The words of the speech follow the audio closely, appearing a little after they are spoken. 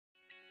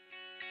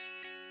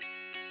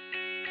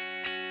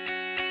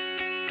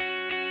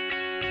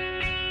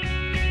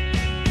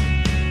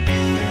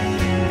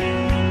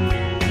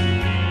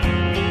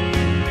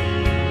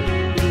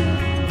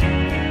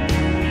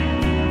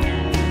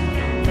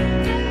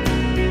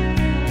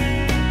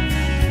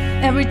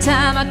Every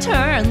time I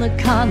turn the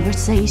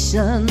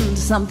conversation to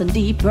something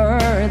deeper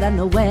than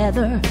the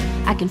weather,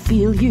 I can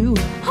feel you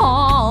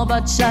all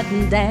but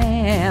shutting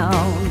down.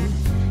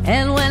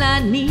 And when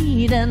I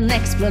need an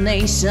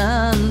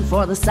explanation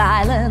for the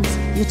silence,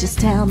 you just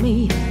tell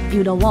me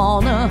you don't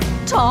wanna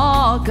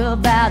talk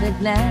about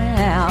it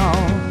now.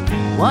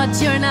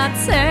 What you're not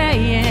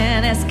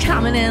saying is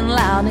coming in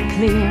loud and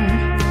clear.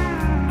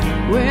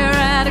 We're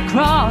at a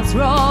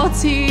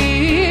crossroads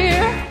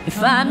here.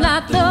 If I'm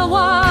not the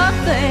one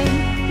thing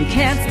you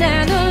can't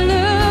stand to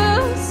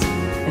lose,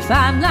 if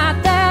I'm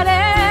not that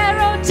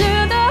arrow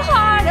to the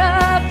heart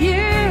of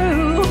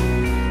you,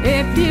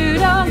 if you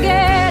don't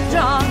get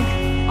drunk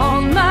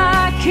on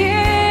my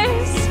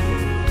kiss,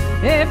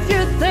 if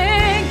you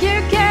think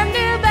you can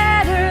do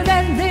better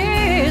than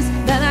this,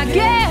 then I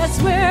guess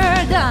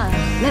we're done.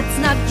 Let's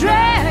not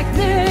drag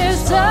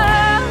this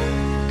up.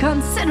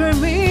 Consider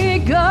me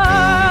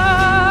gone.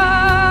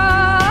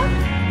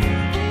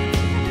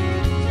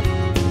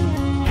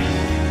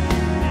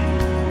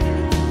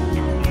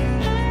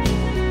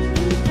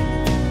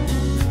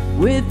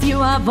 With you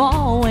I've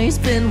always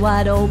been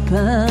wide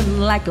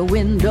open, like a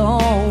window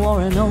or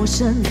an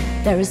ocean.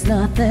 There is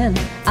nothing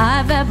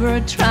I've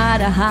ever tried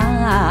to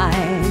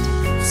hide.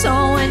 So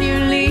when you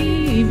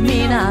leave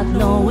me not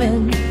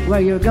knowing where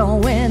you're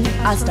going,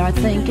 I start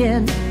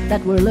thinking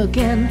that we're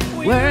looking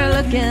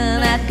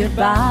at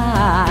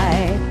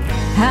goodbye.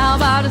 How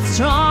about a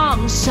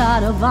strong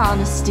shot of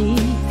honesty?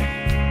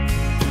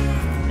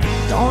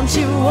 Don't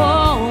you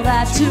owe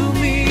that to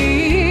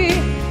me?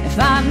 If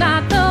I'm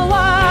not the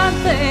one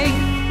thing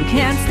you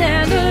can't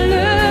stand to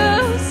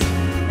lose,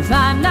 if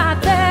I'm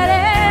not that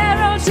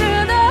arrow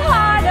to the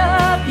heart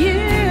of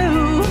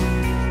you,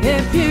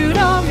 if you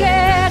don't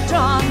get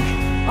drunk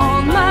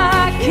on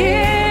my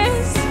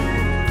kiss,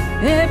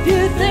 if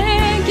you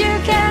think you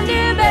can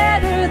do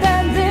better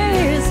than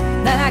this,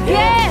 then I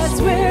guess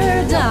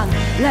we're done.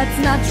 Let's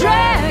not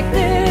drag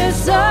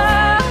this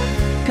up.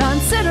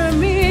 Consider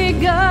me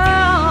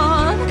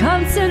gone.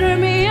 Consider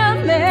me a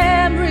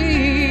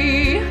memory.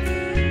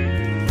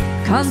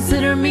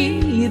 Consider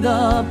me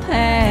the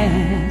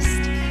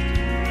past.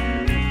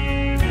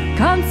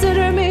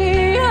 Consider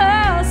me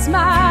a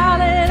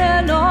smile in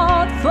an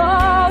old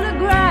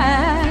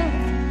photograph,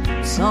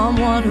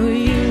 someone who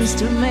used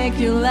to make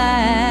you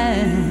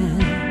laugh.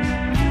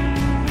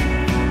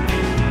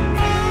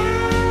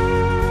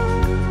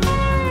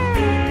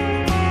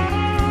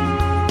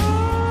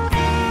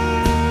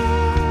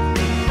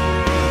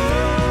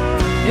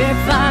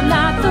 If I'm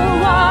not the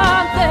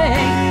one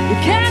thing you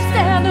can't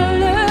stand to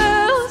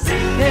lose,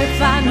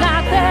 if I'm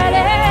not that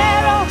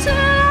arrow to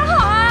the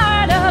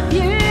heart of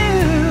you,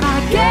 I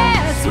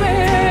guess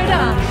we're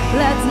done.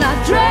 Let's not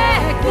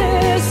drag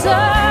this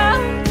up.